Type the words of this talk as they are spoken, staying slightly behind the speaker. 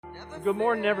Good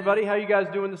morning, everybody. How you guys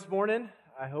doing this morning?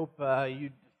 I hope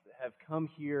you have come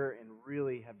here and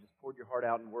really have just poured your heart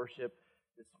out in worship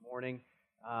this morning.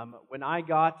 When I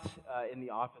got in the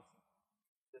office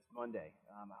this Monday,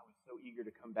 I was so eager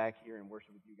to come back here and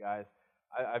worship with you guys.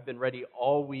 I've been ready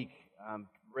all week,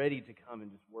 ready to come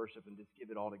and just worship and just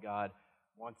give it all to God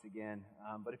once again.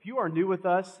 But if you are new with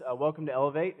us, welcome to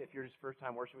Elevate. If you're just first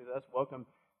time worshiping with us, welcome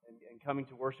and coming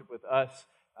to worship with us.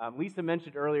 Lisa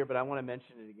mentioned earlier, but I want to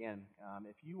mention it again.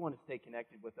 If you want to stay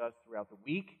connected with us throughout the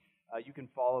week, you can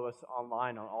follow us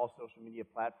online on all social media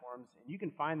platforms, and you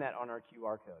can find that on our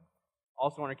QR code.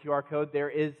 Also on our QR code, there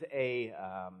is a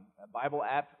Bible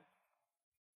app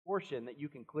portion that you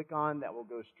can click on that will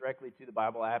go directly to the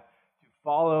Bible app to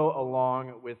follow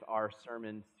along with our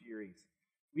sermon series.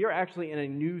 We are actually in a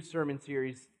new sermon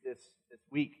series this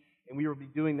week, and we will be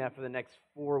doing that for the next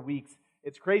 4 weeks.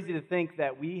 It's crazy to think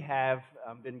that we have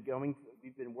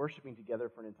we've been worshiping together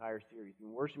for an entire series. We've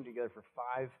been worshiping together for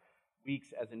 5 weeks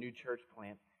as a new church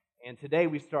plant. And today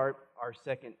we start our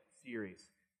second series.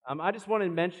 I just wanted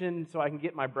to mention, so I can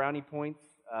get my brownie points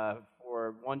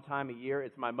for one time a year,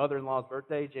 it's my mother-in-law's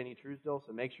birthday, Jenny Truesdale,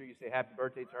 so make sure you say happy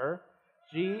birthday to her.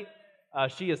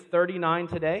 She is 39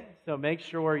 today, so make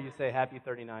sure you say happy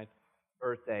 39th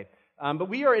birthday. But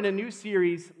we are in a new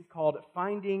series called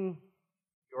Finding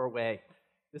Your Way.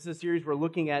 This is a series we're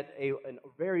looking at a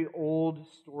very old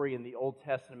story in the Old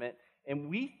Testament, and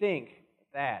we think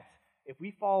that if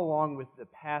we follow along with the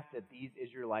path that these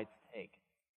Israelites take,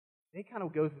 they kind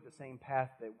of go through the same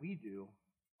path that we do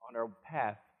on our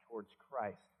path towards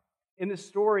Christ. In this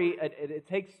story, it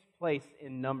takes place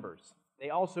in Numbers. They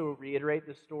also reiterate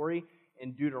this story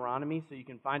in Deuteronomy, so you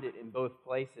can find it in both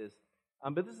places.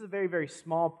 But this is a very, very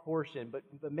small portion, but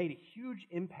made a huge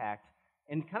impact.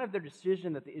 And kind of their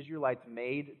decision that the Israelites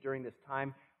made during this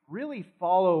time really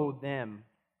follow them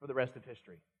for the rest of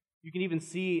history. You can even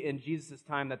see in Jesus'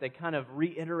 time that they kind of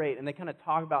reiterate and they kind of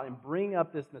talk about and bring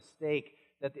up this mistake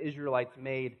that the Israelites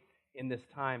made in this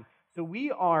time. So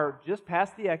we are just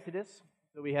past the Exodus.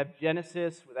 So we have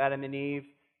Genesis with Adam and Eve.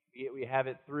 We have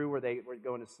it through where they were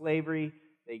going to slavery.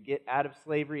 They get out of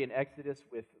slavery in Exodus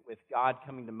with God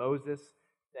coming to Moses,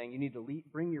 saying, you need to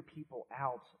bring your people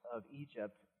out of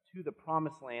Egypt to the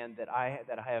promised land that I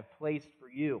have placed for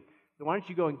you. So why don't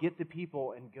you go and get the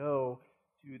people and go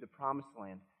to the promised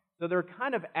land? So they're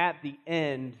kind of at the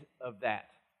end of that.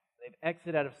 They've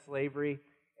exited out of slavery,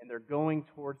 and they're going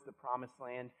towards the promised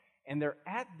land. And they're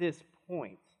at this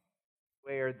point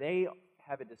where they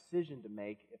have a decision to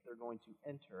make if they're going to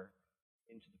enter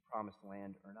into the promised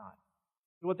land or not.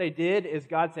 So what they did is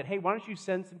God said, hey, why don't you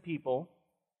send some people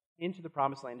into the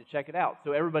promised land to check it out,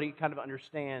 so everybody kind of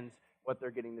understands what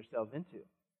they're getting themselves into.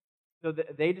 So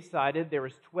they decided there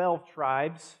was 12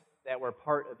 tribes that were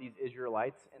part of these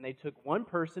Israelites, and they took one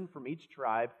person from each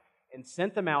tribe and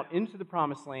sent them out into the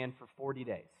promised land for 40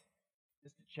 days,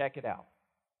 just to check it out.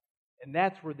 And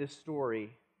that's where this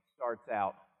story starts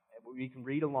out. You can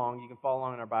read along, you can follow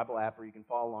along in our Bible app, or you can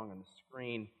follow along on the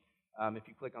screen. If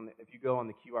you go on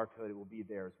the QR code, it will be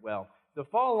there as well. So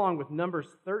follow along with Numbers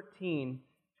 13,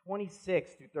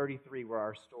 26 through 33, where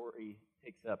our story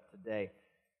picks up today.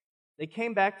 They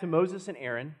came back to Moses and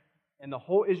Aaron and the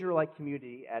whole Israelite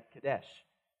community at Kadesh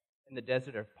in the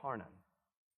desert of Paran.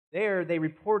 There they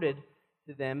reported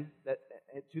to them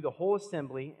to the whole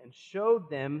assembly and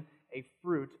showed them a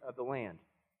fruit of the land.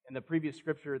 In the previous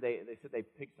scripture, they said they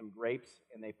picked some grapes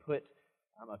and they put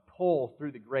a pole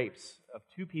through the grapes of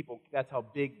 2 people. That's how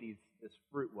big this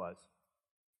fruit was.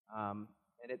 And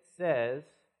it says,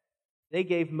 they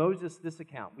gave Moses this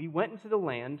account. We went into the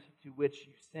land to which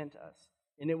you sent us,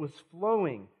 and it was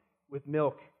flowing with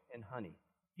milk and honey.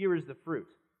 Here is the fruit.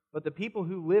 But the people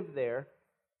who live there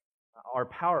are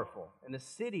powerful, and the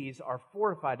cities are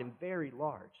fortified and very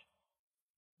large.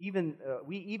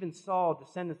 We even saw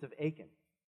descendants of Achan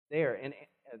there, and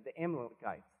the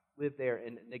Amalekites live there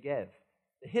in Negev.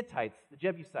 The Hittites, the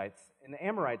Jebusites, and the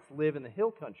Amorites live in the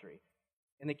hill country,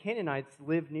 and the Canaanites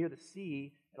live near the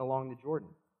sea and along the Jordan.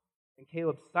 And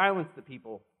Caleb silenced the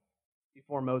people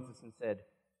before Moses and said,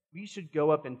 we should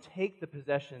go up and take the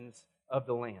possessions of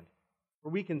the land, for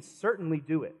we can certainly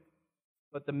do it.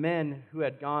 But the men who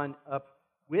had gone up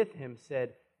with him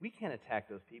said, we can't attack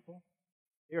those people.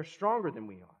 They are stronger than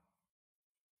we are.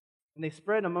 And it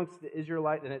spread amongst the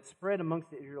Israelites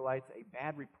a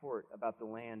bad report about the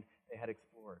land they had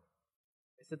explored.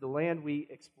 They said, the land we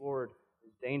explored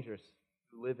is dangerous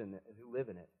who live in it.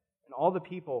 And all the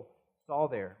people saw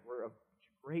there were of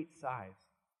great size.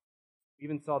 We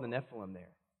even saw the Nephilim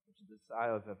there, which is the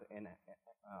size of Anak,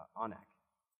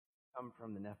 come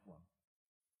from the Nephilim.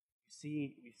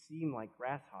 We seem like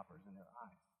grasshoppers in their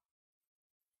eyes.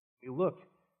 We look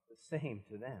the same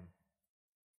to them.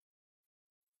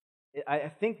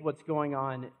 I think what's going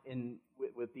on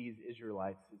with these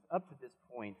Israelites is up to this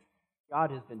point,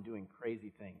 God has been doing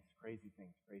crazy things. In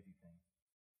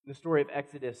the story of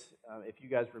Exodus, if you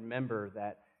guys remember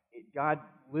that God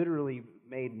literally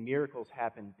made miracles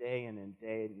happen day in and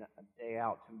day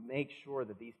out to make sure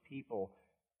that these people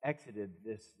exited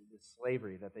this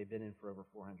slavery that they've been in for over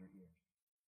 400 years.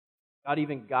 God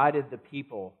even guided the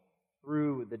people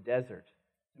through the desert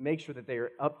to make sure that they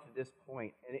are up to this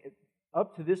point. And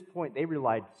up to this point, they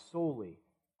relied solely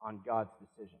on God's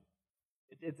decision.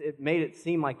 It made it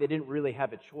seem like they didn't really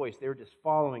have a choice. They were just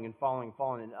following.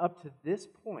 And up to this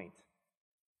point,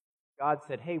 God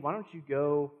said, hey, why don't you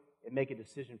go and make a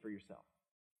decision for yourself?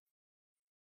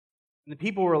 And the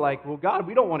people were like, well, God,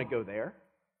 we don't want to go there.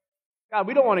 God,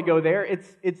 we don't want to go there.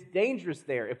 It's dangerous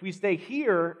there. If we stay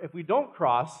here, if we don't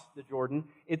cross the Jordan,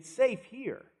 it's safe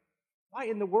here. Why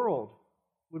in the world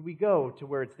would we go to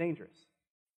where it's dangerous?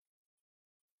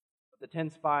 But the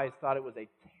 10 spies thought it was a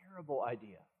terrible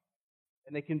idea.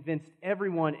 And they convinced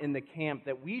everyone in the camp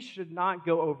that we should not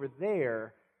go over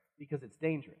there because it's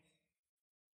dangerous.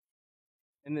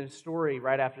 In the story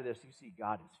right after this, you see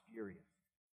God is furious.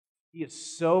 He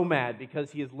is so mad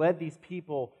because he has led these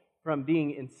people from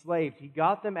being enslaved. He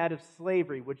got them out of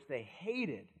slavery, which they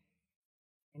hated.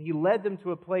 And he led them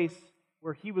to a place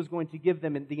where he was going to give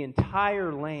them the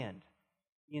entire land.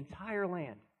 The entire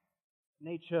land. And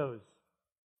they chose,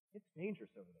 it's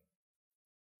dangerous over there.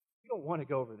 We don't want to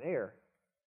go over there.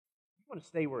 We want to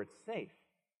stay where it's safe.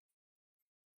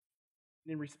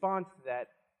 And in response to that,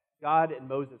 God and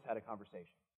Moses had a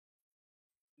conversation.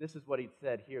 This is what he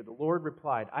said here. The Lord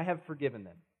replied, I have forgiven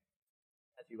them,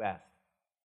 as you asked.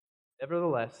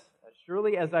 Nevertheless, as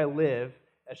surely as I live,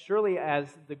 as surely as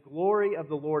the glory of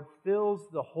the Lord fills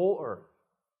the whole earth,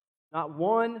 not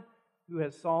one who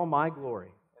has saw my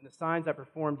glory and the signs I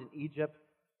performed in Egypt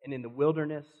and in the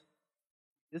wilderness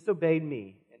disobeyed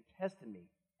me and tested me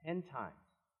 10 times.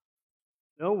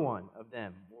 No one of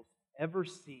them will ever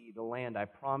see the land I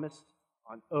promised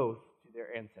on oath to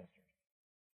their ancestors.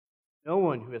 No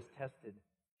one who has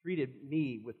treated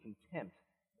me with contempt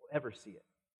will ever see it.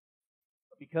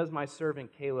 But because my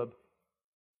servant Caleb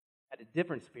had a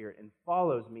different spirit and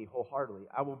follows me wholeheartedly,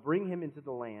 I will bring him into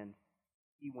the land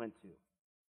he went to,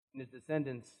 and his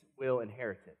descendants will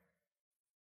inherit it.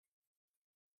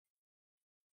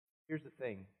 Here's the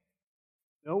thing.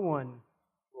 No one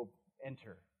will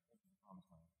enter into the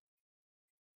promised land.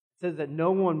 It says that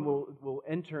no one will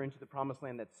enter into the promised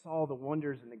land that saw the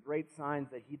wonders and the great signs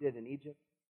that he did in Egypt.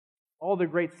 All the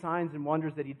great signs and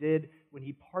wonders that he did when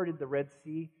he parted the Red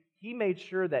Sea. He made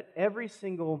sure that every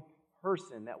single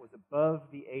person that was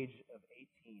above the age of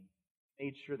 18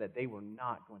 made sure that they were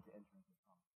not going to enter into the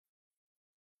promised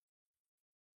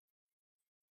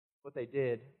land. What they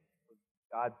did was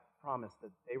God promised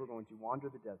that they were going to wander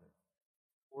the desert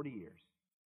 40 years,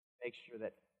 make sure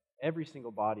that every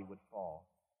single body would fall,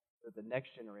 so that the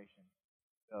next generation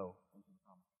would go into the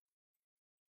promised land.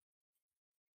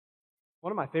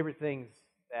 One of my favorite things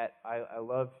that I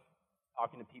love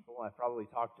talking to people, I've probably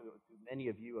talked to many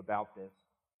of you about this,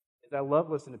 is I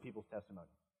love listening to people's testimonies.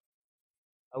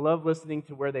 I love listening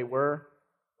to where they were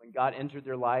when God entered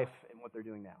their life and what they're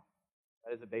doing now.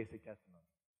 That is a basic testimony.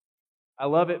 I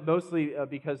love it mostly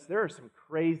because there are some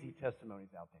crazy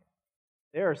testimonies out there.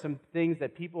 There are some things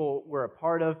that people were a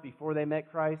part of before they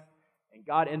met Christ, and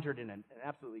God entered in an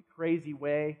absolutely crazy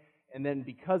way, and then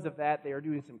because of that, they are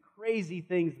doing some crazy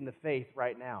things in the faith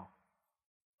right now.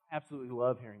 I absolutely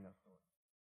love hearing those stories.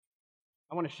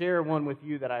 I want to share one with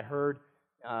you that I heard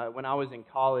when I was in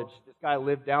college. This guy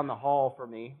lived down the hall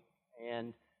from me,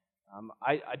 and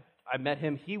I met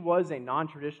him. He was a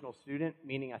non-traditional student,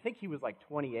 meaning I think he was like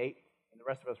 28, and the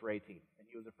rest of us were 18, and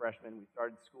he was a freshman. We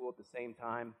started school at the same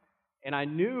time, and I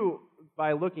knew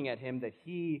by looking at him that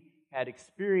he had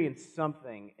experienced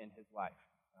something in his life.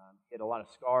 He had a lot of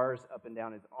scars up and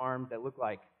down his arm that looked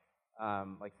like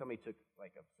somebody took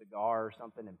like a cigar or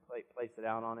something and placed it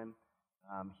out on him.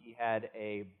 He had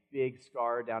a big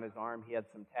scar down his arm. He had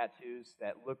some tattoos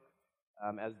that looked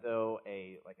as though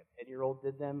a 10-year-old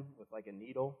did them with like a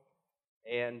needle.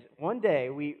 And one day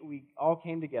we all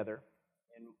came together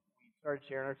and we started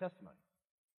sharing our testimony.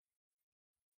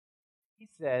 He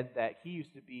said that he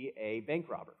used to be a bank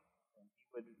robber. And he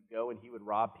would go and he would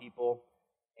rob people.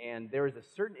 And there was a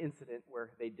certain incident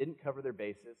where they didn't cover their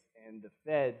bases, and the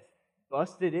feds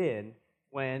busted in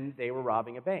when they were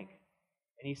robbing a bank.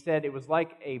 And he said it was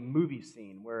like a movie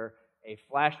scene where a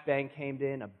flashbang came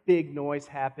in, a big noise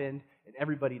happened, and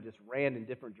everybody just ran in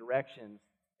different directions.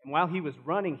 And while he was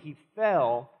running, he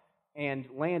fell and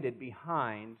landed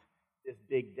behind this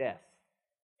big desk.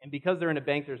 And because they're in a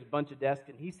bank, there's a bunch of desks,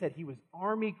 and he said he was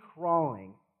army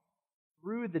crawling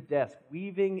through the desk,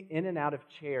 weaving in and out of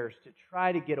chairs to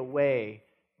try to get away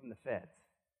from the feds.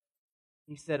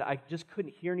 He said, I just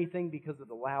couldn't hear anything because of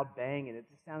the loud bang, and it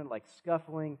just sounded like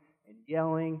scuffling and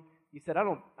yelling. He said, I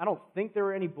don't think there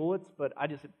were any bullets, but I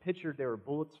just pictured there were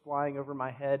bullets flying over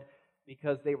my head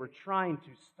because they were trying to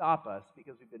stop us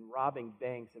because we've been robbing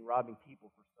banks and robbing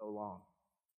people for so long.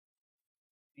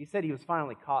 He said he was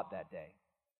finally caught that day,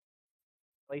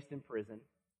 placed in prison,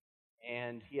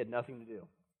 and he had nothing to do.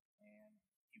 And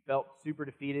he felt super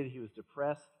defeated. He was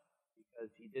depressed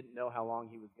because he didn't know how long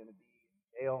he was going to be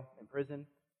in jail, in prison.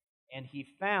 And he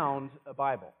found a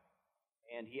Bible.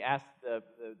 And he asked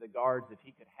the guards if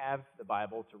he could have the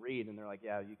Bible to read, and they're like,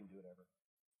 yeah, you can do whatever.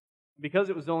 Because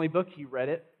it was the only book, he read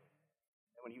it.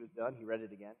 And when he was done, he read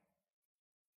it again.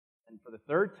 And for the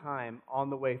third time on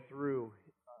the way through,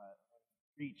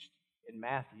 reached in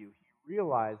Matthew, he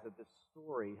realized that this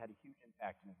story had a huge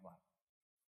impact in his life.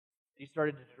 He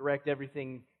started to direct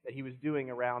everything that he was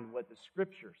doing around what the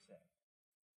Scripture said.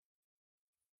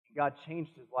 And God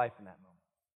changed his life in that moment.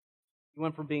 He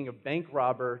went from being a bank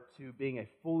robber to being a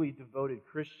fully devoted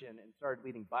Christian and started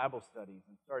leading Bible studies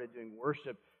and started doing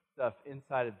worship stuff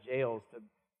inside of jails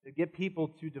to get people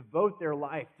to devote their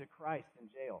life to Christ in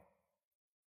jail.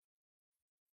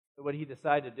 So what he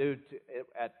decided to do,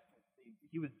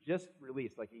 he was just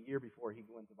released like a year before he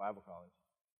went to Bible college.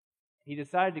 He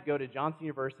decided to go to Johnson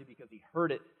University because he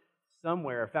heard it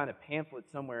somewhere, found a pamphlet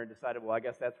somewhere, and decided, well, I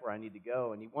guess that's where I need to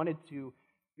go. And he wanted to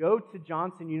go to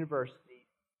Johnson University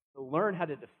to learn how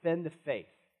to defend the faith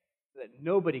so that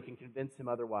nobody can convince him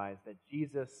otherwise that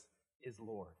Jesus is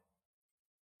Lord.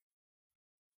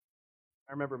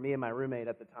 I remember me and my roommate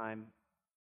at the time,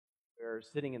 we were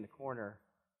sitting in the corner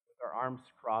with our arms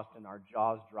crossed and our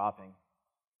jaws dropping.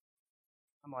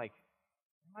 I'm like,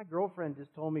 my girlfriend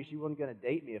just told me she wasn't going to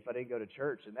date me if I didn't go to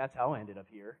church, and that's how I ended up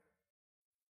here.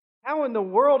 How in the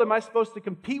world am I supposed to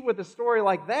compete with a story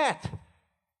like that?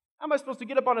 How am I supposed to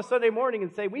get up on a Sunday morning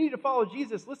and say, we need to follow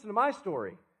Jesus, listen to my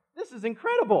story? This is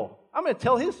incredible. I'm going to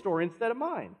tell his story instead of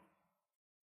mine.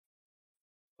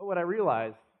 But what I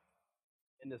realized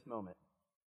in this moment,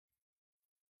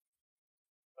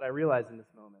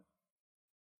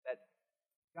 that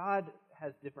God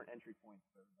has different entry points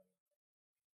for everybody.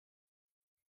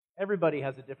 Everybody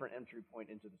has a different entry point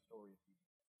into the story of Jesus.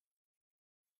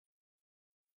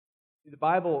 See, the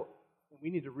Bible, we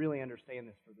need to really understand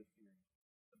this for this series.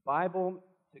 The Bible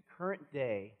to current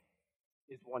day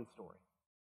is one story,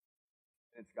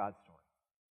 and it's God's story.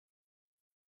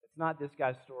 It's not this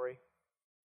guy's story.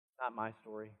 It's not my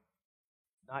story.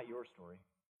 It's not your story.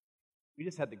 We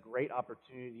just had the great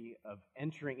opportunity of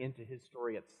entering into his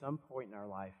story at some point in our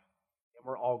life, and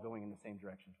we're all going in the same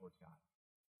direction towards God.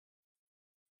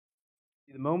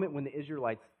 See, the moment when the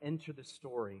Israelites enter the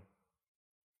story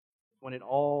is when it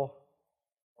all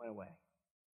went away.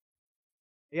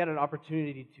 They had an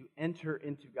opportunity to enter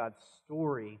into God's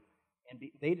story, and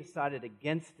they decided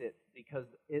against it because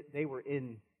they were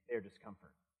in their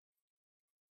discomfort.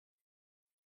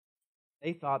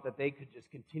 They thought that they could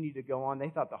just continue to go on. They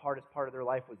thought the hardest part of their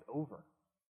life was over.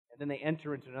 And then they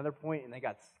enter into another point, and they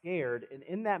got scared. And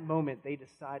in that moment, they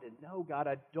decided, no, God,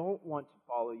 I don't want to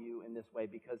follow you in this way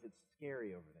because it's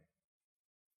scary over there.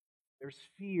 There's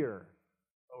fear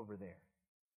over there.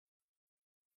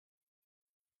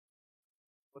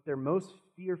 What their most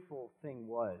fearful thing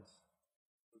was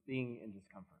being in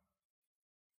discomfort.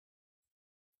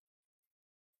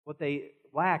 What they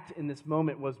lacked in this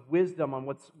moment was wisdom on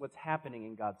what's happening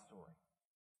in God's story.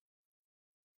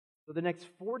 So the next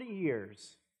 40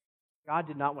 years, God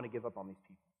did not want to give up on these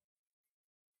people.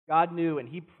 God knew, and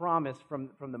he promised from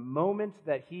the moment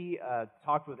that he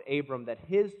talked with Abram that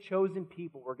his chosen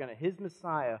people his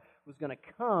Messiah was going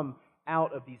to come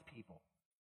out of these people.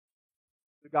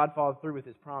 So God followed through with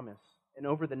his promise. And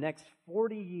over the next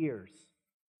 40 years,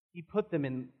 he put them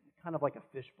in kind of like a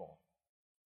fishbowl.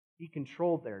 He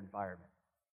controlled their environment.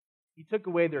 He took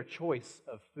away their choice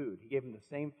of food. He gave them the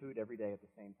same food every day at the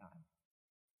same time.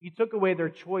 He took away their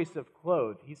choice of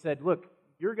clothes. He said, look,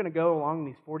 you're going to go along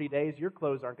these 40 days, your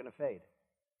clothes aren't going to fade.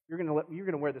 You're going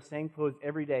to wear the same clothes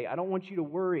every day. I don't want you to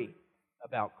worry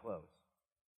about clothes.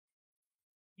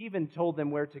 He even told them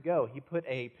where to go. He put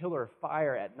a pillar of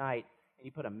fire at night, and he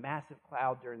put a massive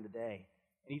cloud during the day.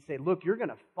 And he said, look, you're going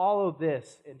to follow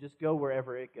this and just go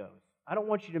wherever it goes. I don't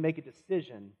want you to make a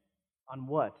decision on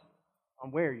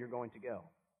where you're going to go.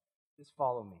 Just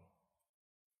follow me.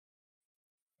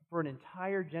 For an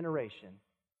entire generation,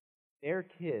 their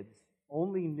kids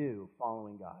only knew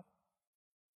following God.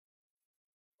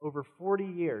 over 40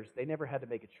 years, they never had to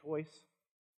make a choice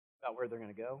about where they're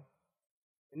going to go.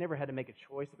 They never had to make a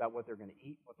choice about what they're going to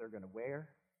eat, what they're going to wear,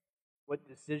 what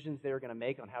decisions they were going to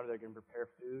make on how they're going to prepare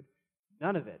food.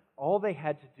 None of it. All they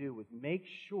had to do was make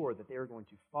sure that they were going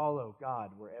to follow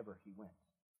God wherever He went.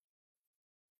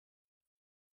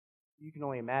 You can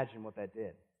only imagine what that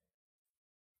did.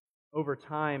 Over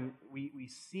time, we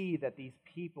see that these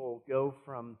people go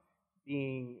from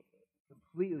being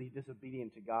completely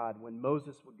disobedient to God. When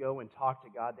Moses would go and talk to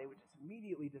God, they would just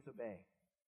immediately disobey.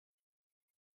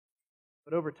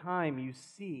 But over time, you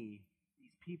see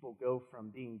these people go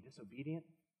from being disobedient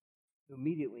to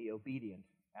immediately obedient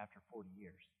after 40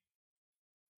 years.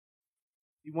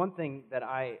 The one thing that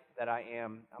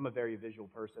I'm a very visual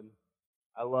person.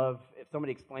 I love, if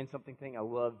somebody explains something, I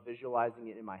love visualizing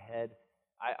it in my head.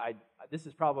 This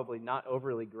is probably not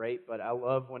overly great, but I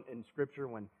love when in Scripture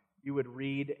when you would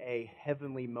read a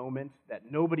heavenly moment that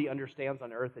nobody understands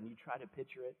on earth and you try to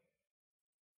picture it.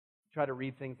 You try to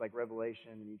read things like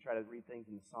Revelation and you try to read things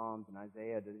in the Psalms and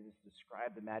Isaiah to just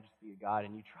describe the majesty of God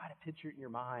and you try to picture it in your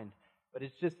mind, but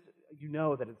it's just, you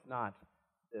know that it's not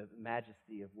the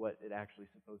majesty of what it actually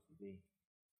is supposed to be.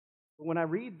 But when I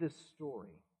read this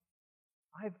story,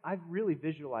 I've really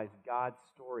visualized God's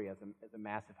story as a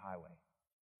massive highway.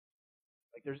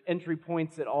 Like there's entry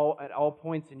points at all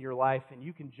points in your life, and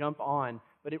you can jump on,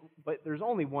 but there's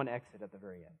only one exit at the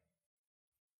very end.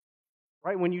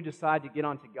 Right when you decide to get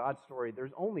onto God's story,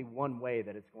 there's only one way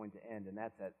that it's going to end, and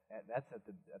that's at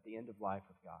the end of life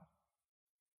with God.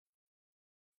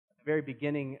 At the very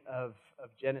beginning of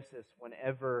Genesis,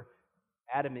 whenever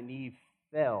Adam and Eve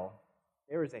fell,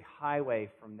 there is a highway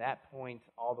from that point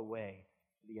all the way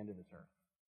to the end of this earth.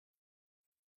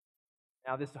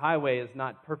 Now, this highway is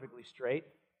not perfectly straight.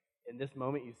 In this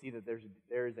moment, you see that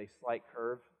there is a slight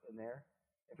curve in there.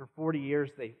 And for 40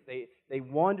 years, they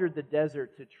wandered the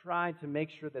desert to try to make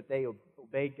sure that they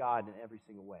obeyed God in every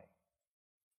single way.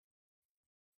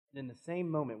 And in the same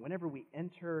moment, whenever we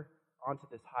enter onto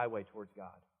this highway towards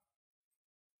God,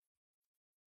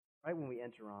 right when we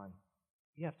enter on,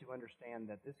 we have to understand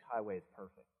that this highway is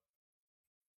perfect.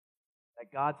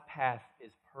 That God's path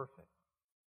is perfect.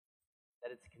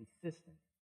 That it's consistent,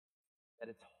 that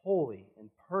it's holy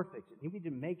and perfect. And we need to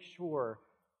make sure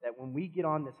that when we get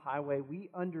on this highway,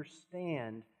 we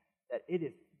understand that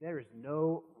there is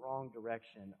no wrong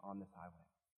direction on this highway.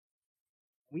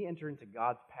 When we enter into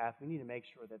God's path, we need to make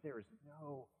sure that there is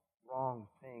no wrong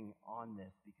thing on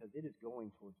this because it is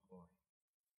going towards glory.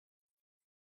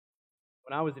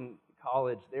 When I was in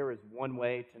college, there was one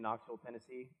way to Knoxville,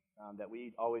 Tennessee, that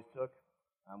we always took.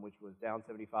 Which was down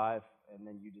 75, and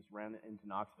then you just ran into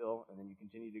Knoxville, and then you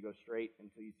continue to go straight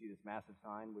until you see this massive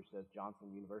sign which says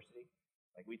Johnson University.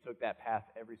 Like, we took that path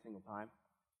every single time.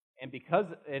 And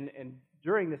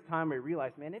during this time, we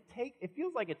realized, man, it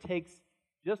feels like it takes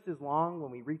just as long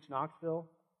when we reach Knoxville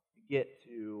to get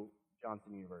to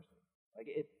Johnson University. Like,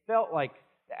 it felt like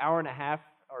the hour and a half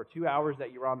or 2 hours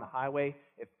that you were on the highway,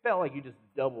 it felt like you just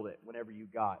doubled it whenever you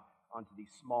got onto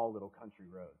these small little country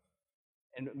roads.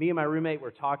 And me and my roommate were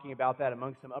talking about that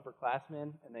among some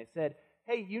upperclassmen, and they said,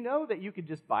 hey, you know that you could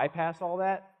just bypass all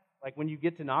that? Like when you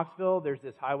get to Knoxville, there's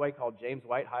this highway called James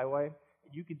White Highway,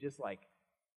 and you could just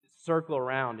circle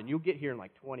around, and you'll get here in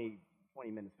 20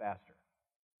 minutes faster.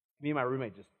 Me and my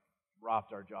roommate just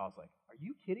dropped our jaws like, are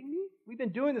you kidding me? We've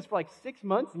been doing this for 6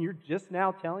 months, and you're just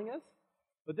now telling us?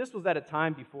 But this was at a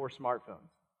time before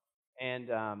smartphones. And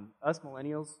us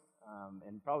millennials,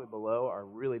 and probably below, are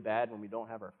really bad when we don't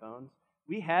have our phones.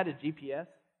 We had a GPS,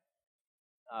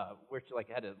 which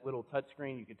had a little touch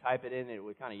screen. You could type it in, and it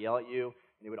would kind of yell at you,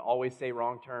 and it would always say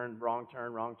wrong turn, wrong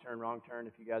turn, wrong turn, wrong turn,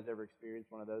 if you guys ever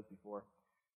experienced one of those before.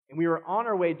 And we were on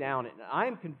our way down it, and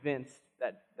I'm convinced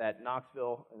that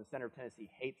Knoxville in the center of Tennessee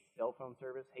hates cell phone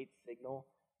service, hates signal,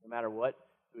 no matter what.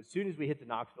 So as soon as we hit to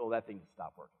Knoxville, that thing just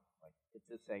stopped working. It's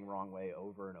just saying wrong way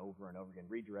over and over and over again,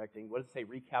 redirecting. What does it say?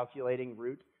 Recalculating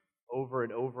route over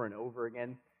and over and over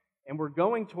again. And we're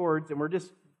going towards, and we're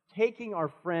just taking our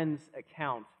friend's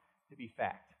account to be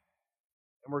fact.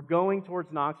 And we're going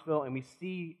towards Knoxville, and we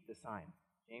see the sign,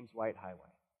 James White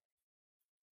Highway.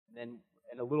 And then,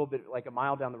 a little bit, a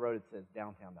mile down the road, it says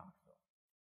downtown Knoxville.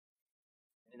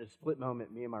 And in a split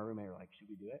moment, me and my roommate were like, should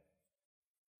we do it?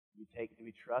 Do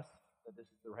we trust that this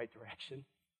is the right direction?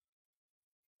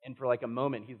 And for a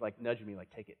moment, he's nudging me,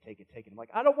 take it. I'm like,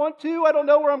 I don't want to. I don't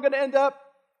know where I'm going to end up.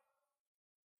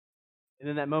 And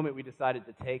in that moment, we decided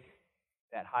to take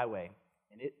that highway,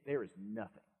 and there is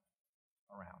nothing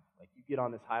around. You get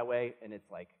on this highway, and it's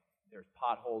there's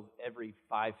potholes every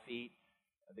 5 feet.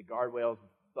 The guardrails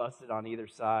busted on either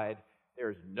side.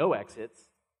 There's no exits,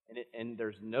 and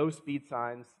there's no speed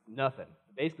signs, nothing.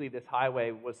 Basically, this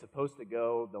highway was supposed to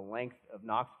go the length of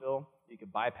Knoxville, so you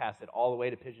could bypass it all the way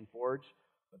to Pigeon Forge,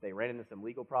 but they ran into some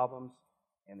legal problems,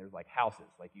 and there's like houses.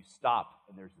 Like you stop,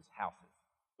 and there's just houses.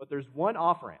 But there's one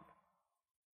off-ramp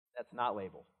that's not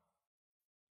labeled.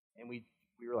 And we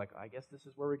were like, I guess this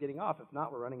is where we're getting off. If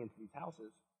not, we're running into these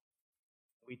houses.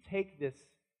 We take this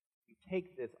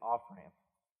off-ramp,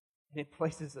 and it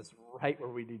places us right where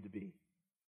we need to be.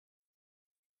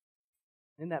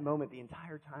 In that moment, the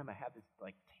entire time, I have this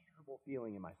like terrible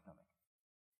feeling in my stomach.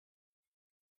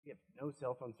 We have no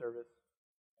cell phone service.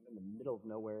 I'm in the middle of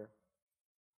nowhere.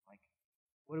 Like,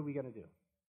 what are we going to do?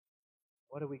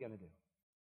 What are we going to do?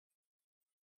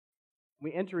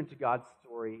 When we enter into God's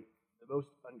story, it's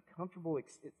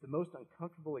the most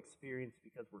uncomfortable experience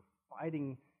because we're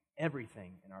fighting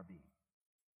everything in our being.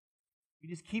 We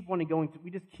just keep wanting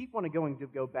to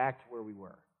go back to where we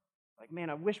were. Like,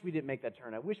 man, I wish we didn't make that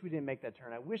turn. I wish we didn't make that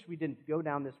turn. I wish we didn't go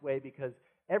down this way because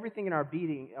everything in our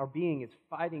being is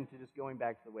fighting to just going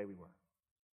back to the way we were.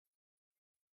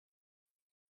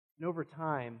 And over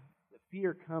time, the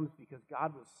fear comes because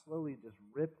God will slowly just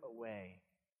rip away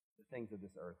the things of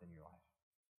this earth in your life.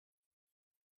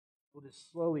 He'll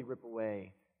just slowly rip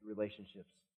away the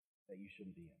relationships that you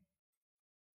shouldn't be in.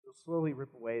 He'll slowly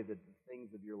rip away the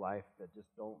things of your life that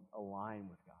just don't align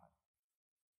with God.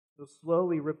 He'll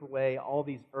slowly rip away all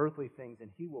these earthly things, and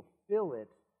He will fill it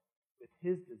with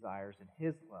His desires and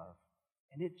His love,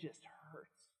 and it just hurts.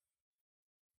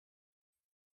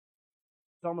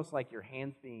 It's almost like your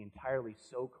hands being entirely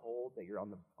so cold that you're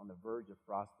on the verge of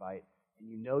frostbite, and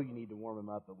you know you need to warm them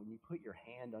up, but when you put your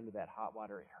hand under that hot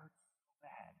water, it hurts so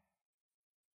bad.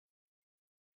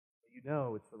 But you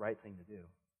know it's the right thing to do.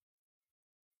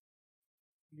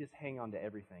 You just hang on to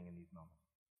everything in these moments.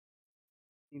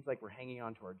 It seems like we're hanging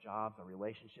on to our jobs, our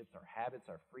relationships, our habits,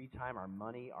 our free time, our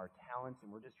money, our talents,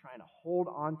 and we're just trying to hold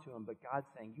on to them. But God's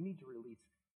saying, you need to release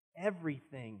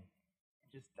everything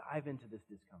and just dive into this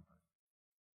discomfort.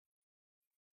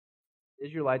 The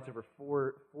Israelites over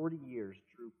 40 years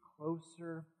drew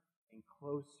closer and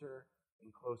closer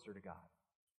and closer to God.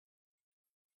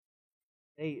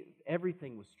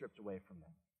 Everything was stripped away from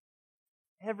them.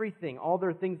 Everything, all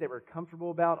their things they were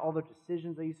comfortable about, all their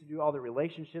decisions they used to do, all their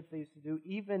relationships they used to do,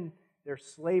 even their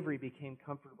slavery became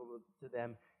comfortable to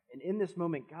them. And in this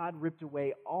moment, God ripped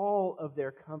away all of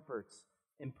their comforts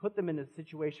and put them in a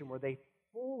situation where they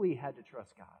fully had to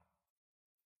trust God.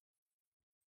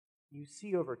 You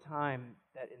see over time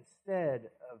that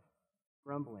instead of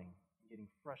grumbling and getting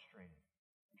frustrated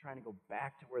and trying to go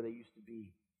back to where they used to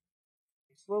be,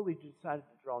 they slowly decided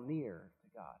to draw near to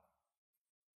God.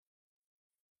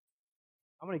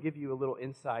 I'm going to give you a little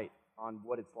insight on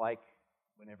what it's like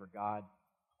whenever God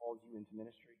calls you into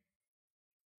ministry.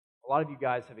 A lot of you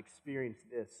guys have experienced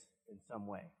this in some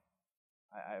way.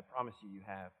 I promise you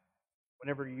have.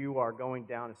 Whenever you are going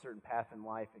down a certain path in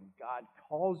life and God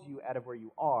calls you out of where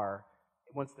you are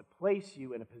and wants to place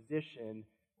you in a position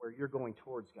where you're going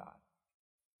towards God.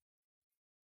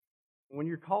 When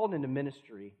you're called into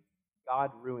ministry, God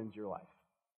ruins your life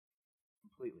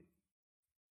completely.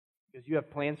 Because you have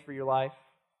plans for your life.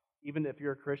 Even if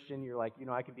you're a Christian, you're like,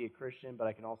 I can be a Christian, but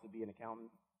I can also be an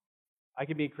accountant. I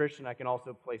can be a Christian, I can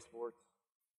also play sports.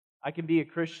 I can be a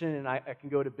Christian and I can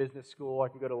go to business school, I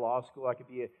can go to law school, I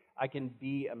can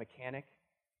be a mechanic,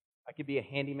 I can be a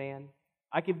handyman.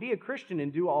 I can be a Christian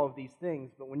and do all of these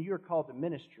things, but when you are called to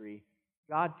ministry,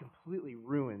 God completely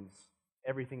ruins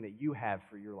everything that you have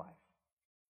for your life.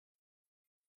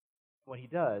 What He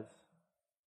does,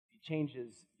 He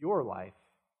changes your life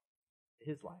to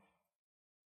His life.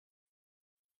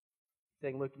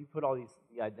 Saying, look, you put all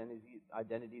the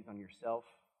identities on yourself.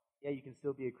 Yeah, you can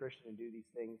still be a Christian and do these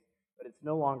things, but it's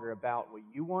no longer about what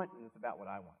you want, and it's about what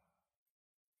I want.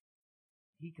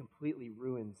 He completely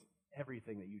ruins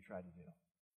everything that you try to do.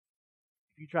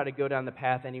 If you try to go down the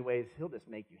path anyways, He'll just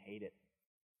make you hate it.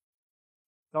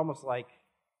 It's almost like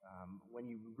when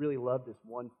you really love this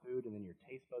one food, and then your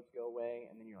taste buds go away,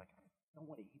 and then you're like, I don't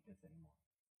want to eat this anymore.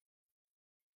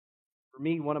 For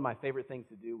me, one of my favorite things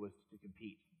to do was to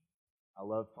compete. I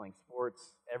loved playing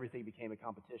sports. Everything became a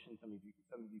competition. Some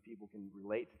of you people can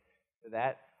relate to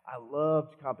that. I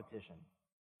loved competition.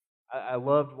 I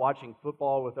loved watching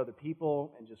football with other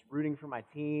people and just rooting for my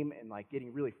team and like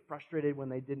getting really frustrated when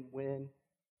they didn't win.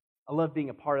 I loved being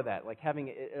a part of that. Like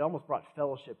it almost brought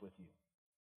fellowship with you.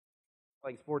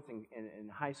 Playing sports in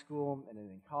high school and then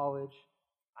in college.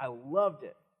 I loved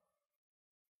it.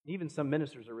 Even some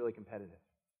ministers are really competitive.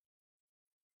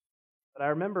 But I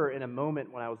remember in a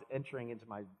moment when I was entering into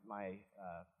my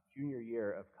junior year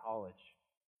of college,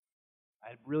 I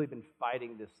had really been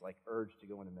fighting this urge to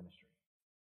go into ministry.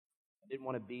 I didn't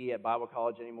want to be at Bible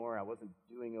college anymore. I wasn't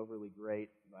doing overly great.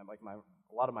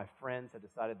 A lot of my friends had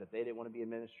decided that they didn't want to be in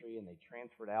ministry, and they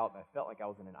transferred out, and I felt like I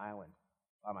was in an island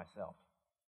by myself.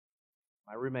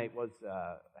 My roommate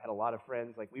had a lot of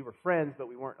friends. We were friends, but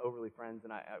we weren't overly friends,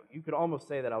 and you could almost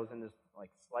say that I was in this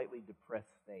slightly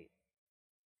depressed state.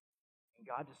 And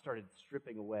God just started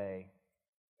stripping away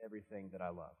everything that I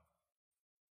love.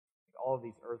 All of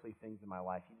these earthly things in my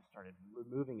life, He just started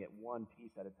removing it one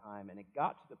piece at a time, and it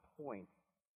got to the point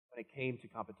when it came to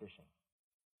competition.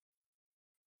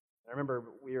 I remember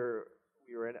we were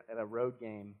at a road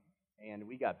game, and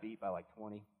we got beat by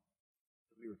 20.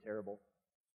 We were terrible.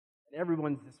 And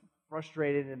everyone's just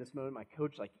frustrated in this moment. My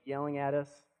coach yelling at us,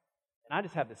 and I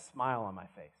just have this smile on my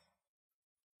face.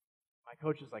 My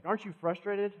coach is like, "Aren't you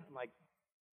frustrated?" I'm like,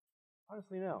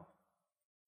 "Honestly, no.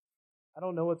 I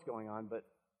don't know what's going on, but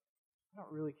I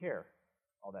don't really care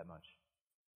all that much.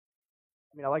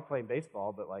 I mean, I like playing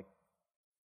baseball, but what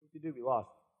to do? We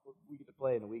lost. We get to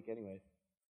play in a week anyways."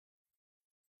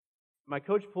 My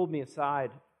coach pulled me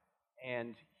aside,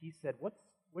 and he said,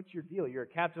 What's your deal? You're a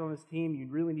captain on this team. You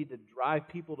really need to drive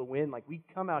people to win. We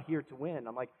come out here to win.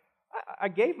 I'm like, I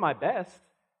gave my best,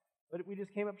 but we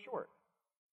just came up short.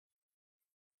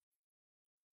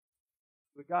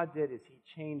 What God did is He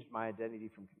changed my identity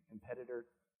from competitor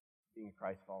to being a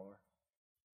Christ follower.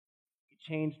 He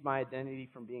changed my identity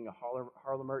from being a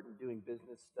Harlamert and doing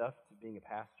business stuff to being a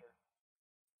pastor.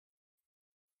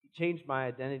 He changed my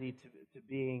identity to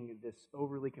being this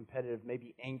overly competitive,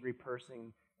 maybe angry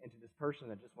person, into this person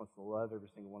that just wants to love every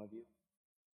single one of you.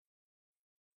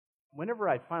 Whenever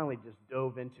I finally just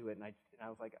dove into it, and I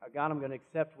was like, "God, I'm going to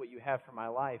accept what you have for my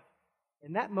life,"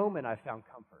 in that moment I found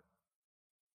comfort.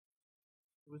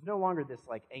 It was no longer this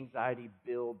anxiety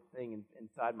build thing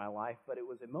inside my life, but it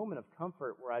was a moment of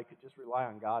comfort where I could just rely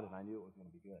on God, and I knew it was going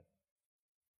to be good.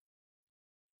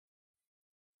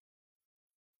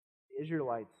 The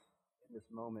Israelites in this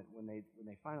moment, when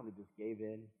they finally just gave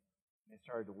in, and they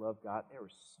started to love God, there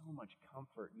was so much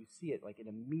comfort. You see it an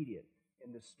immediate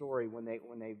in the story when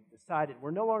they decided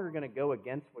we're no longer going to go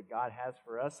against what God has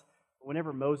for us. But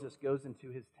whenever Moses goes into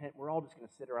his tent, we're all just going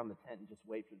to sit around the tent and just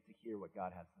wait to hear what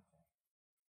God has to say.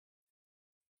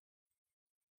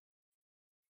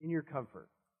 In your comfort,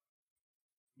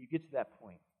 you get to that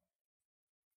point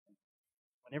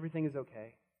when everything is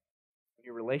okay, when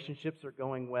your relationships are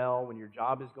going well, when your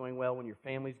job is going well, when your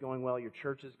family's going well, your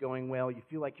church is going well, you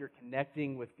feel like you're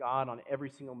connecting with God on every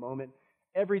single moment.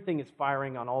 Everything is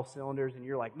firing on all cylinders, and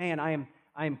you're like, "Man, I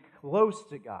am close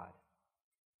to God."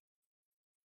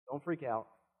 Don't freak out.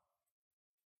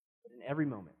 But in every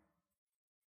moment,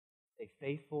 stay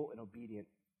faithful and obedient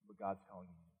to what God's calling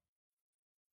you to do.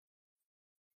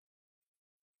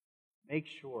 Make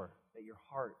sure that your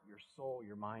heart, your soul,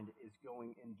 your mind is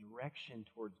going in direction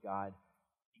towards God,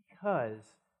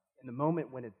 because in the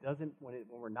moment when when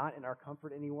we're not in our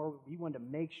comfort anymore, we want to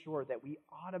make sure that we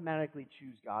automatically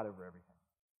choose God over everything.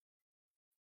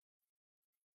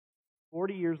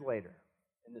 40 years later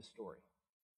in this story,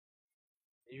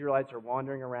 the Israelites are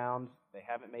wandering around. They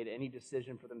haven't made any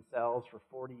decision for themselves for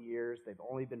 40 years. They've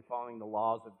only been following the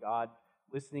laws of God,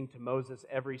 listening to Moses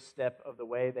every step of the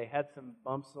way. They had some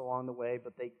bumps along the way,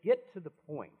 but they get to the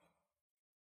point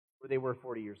where they were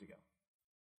 40 years ago.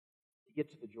 They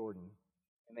get to the Jordan,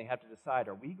 and they have to decide,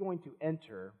 are we going to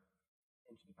enter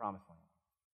into the Promised Land?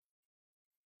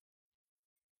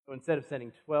 So instead of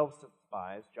sending 12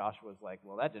 spies, Joshua's like,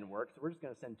 well, that didn't work, so we're just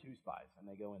going to send 2 spies, and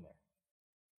they go in there.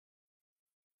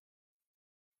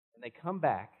 And they come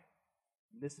back,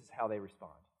 and this is how they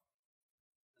respond.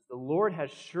 The Lord has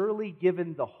surely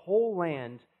given the whole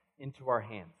land into our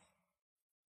hands.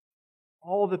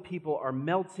 All the people are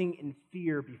melting in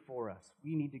fear before us.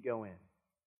 We need to go in.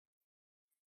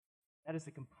 That is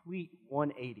a complete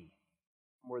 180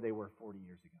 from where they were 40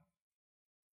 years ago.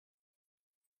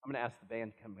 I'm going to ask the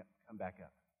band to come back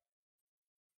up.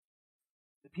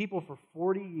 The people for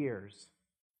 40 years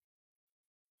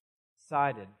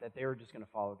decided that they were just going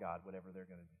to follow God, whatever they're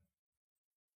going to do.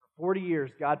 40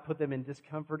 years, God put them in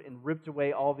discomfort and ripped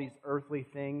away all these earthly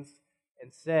things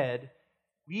and said,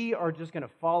 we are just going to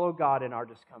follow God in our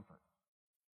discomfort.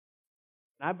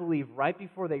 And I believe right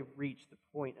before they reached the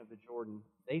point of the Jordan,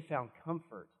 they found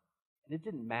comfort. And it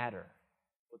didn't matter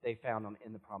what they found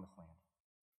in the Promised Land.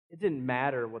 It didn't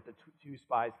matter what the 2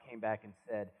 spies came back and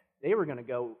said. They were going to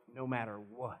go no matter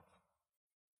what.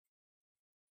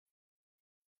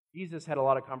 Jesus had a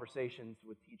lot of conversations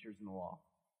with teachers in the law.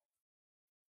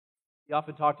 He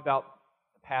often talked about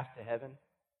the path to heaven.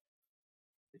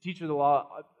 The teachers of the law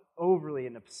overly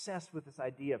and obsessed with this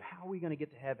idea of how are we going to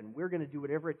get to heaven. We're going to do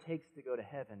whatever it takes to go to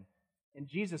heaven. And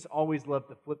Jesus always loved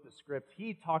to flip the script.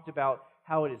 He talked about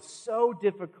how it is so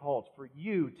difficult for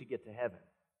you to get to heaven.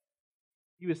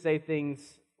 He would say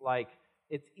things like,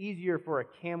 it's easier for a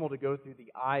camel to go through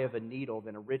the eye of a needle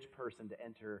than a rich person to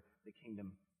enter the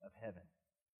kingdom of heaven.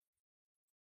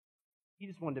 He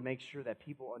just wanted to make sure that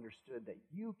people understood that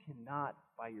you cannot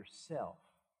by yourself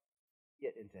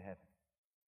get into heaven.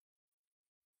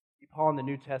 Paul in the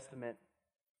New Testament,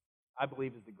 I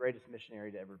believe, is the greatest missionary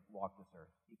to ever walk this earth.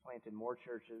 He planted more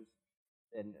churches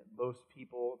than most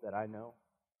people that I know.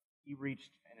 He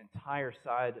reached an entire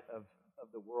side of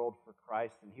the world for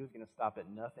Christ, and he was going to stop at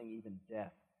nothing, even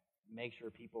death, to make sure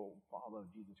people follow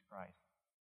Jesus Christ.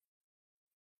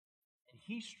 And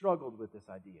he struggled with this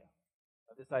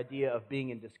idea of being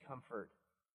in discomfort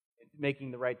and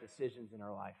making the right decisions in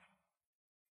our life.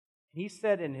 And he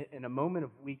said in a moment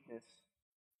of weakness,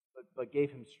 but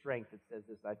gave him strength, it says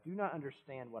this, I do not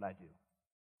understand what I do.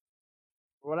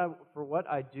 For what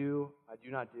I do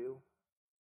not do.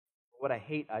 For what I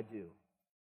hate, I do.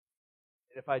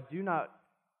 And if I do not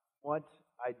what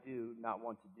I do not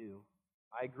want to do,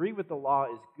 I agree with the law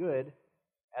is good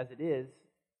as it is.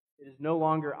 It is no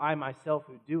longer I myself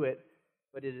who do it,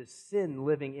 but it is sin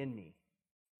living in me.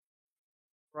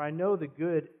 For I know that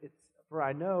good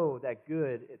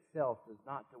itself does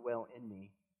not dwell in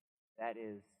me, that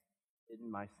is, in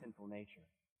my sinful nature.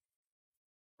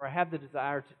 For I have the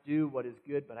desire to do what is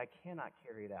good, but I cannot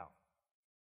carry it out.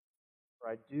 For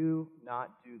I do not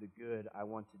do the good I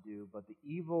want to do, but the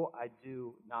evil I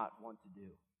do not want to do.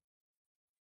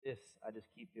 This I just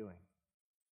keep doing.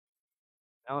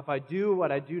 Now if I do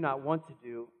what I do not want to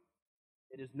do,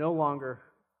 it is no longer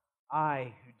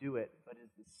I who do it, but it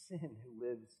is the sin who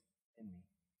lives in me.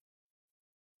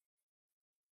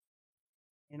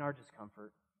 In our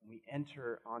discomfort, when we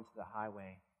enter onto the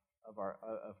highway of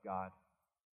God,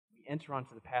 we enter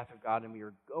onto the path of God and we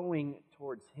are going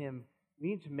towards Him, we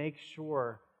need to make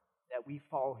sure that we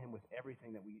follow Him with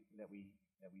everything that we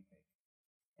think.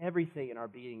 Everything in our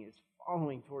being is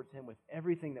following towards Him with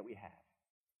everything that we have.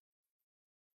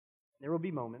 And there will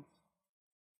be moments,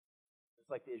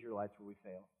 just like the Israelites, where we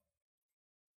fail.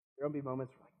 There will be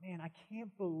moments where we're like, man, I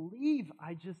can't believe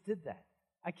I just did that.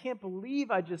 I can't believe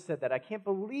I just said that. I can't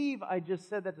believe I just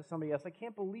said that to somebody else. I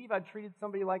can't believe I treated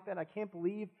somebody like that. I can't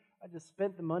believe I just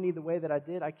spent the money the way that I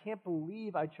did. I can't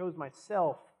believe I chose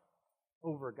myself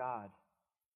over God.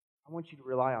 I want you to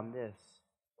rely on this,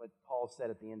 what Paul said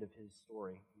at the end of his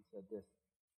story. He said this,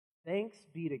 thanks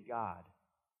be to God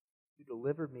who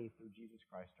delivered me through Jesus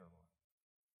Christ our Lord.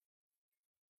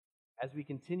 As we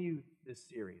continue this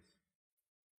series,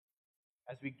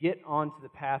 as we get onto the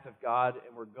path of God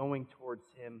and we're going towards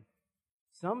Him,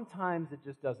 sometimes it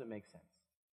just doesn't make sense.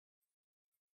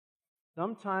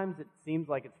 Sometimes it seems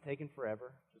like it's taken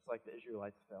forever, just like the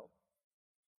Israelites felt.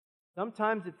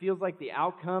 Sometimes it feels like the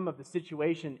outcome of the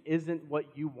situation isn't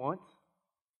what you want.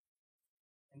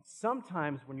 And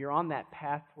sometimes when you're on that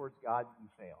path towards God, you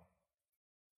fail.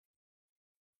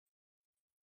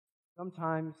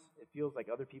 Sometimes it feels like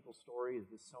other people's story is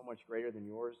just so much greater than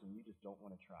yours and you just don't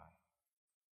want to try.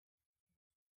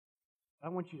 I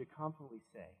want you to confidently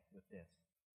say with this,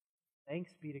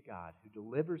 thanks be to God who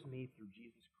delivers me through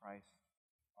Jesus Christ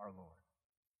our Lord.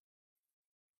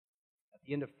 At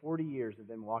the end of 40 years of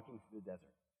them walking through the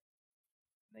desert,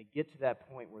 and they get to that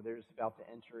point where they're just about to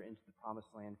enter into the promised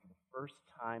land for the first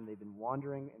time. They've been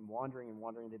wandering and wandering and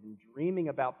wandering. They've been dreaming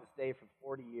about this day for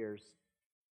 40 years.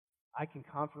 I can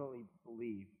confidently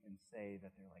believe and say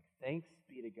that they're like, thanks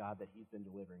be to God that He's been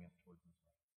delivering us towards this way.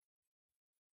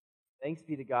 Thanks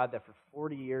be to God that for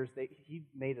 40 years He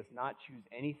made us not choose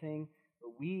anything,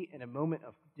 but we, in a moment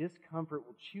of discomfort,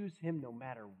 will choose Him no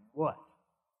matter what,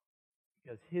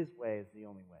 because His way is the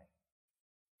only way.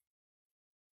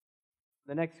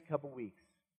 The next couple weeks,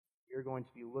 we're going to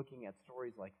be looking at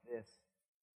stories like this,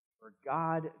 where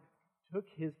God took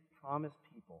His promised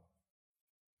people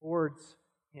towards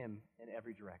Him in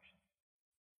every direction.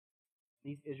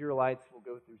 These Israelites will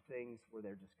go through things where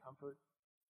their discomfort,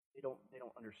 they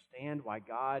don't understand why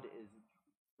God is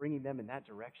bringing them in that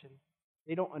direction.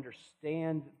 They don't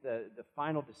understand the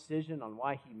final decision on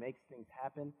why He makes things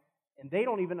happen. And they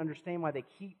don't even understand why they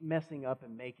keep messing up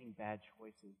and making bad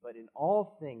choices. But in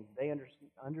all things, they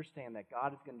understand that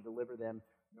God is going to deliver them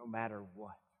no matter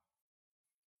what.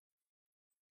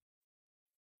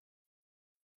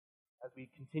 As we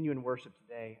continue in worship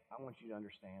today, I want you to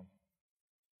understand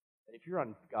that if you're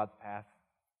on God's path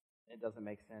and it doesn't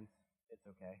make sense, it's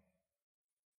okay.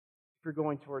 If you're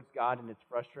going towards God and it's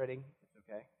frustrating, it's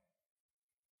okay.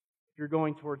 If you're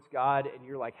going towards God and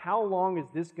you're like, how long is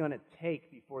this going to take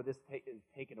before this is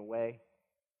taken away?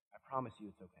 I promise you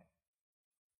it's okay.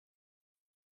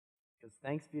 Because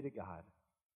thanks be to God,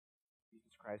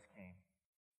 Jesus Christ came.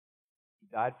 He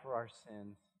died for our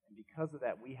sins, and because of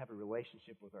that, we have a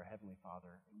relationship with our Heavenly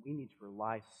Father, and we need to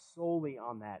rely solely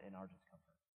on that in our discomfort.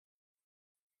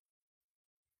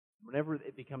 Whenever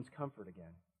it becomes comfort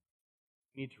again,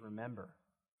 we need to remember.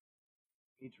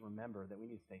 We need to remember that we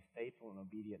need to stay faithful and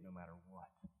obedient no matter what.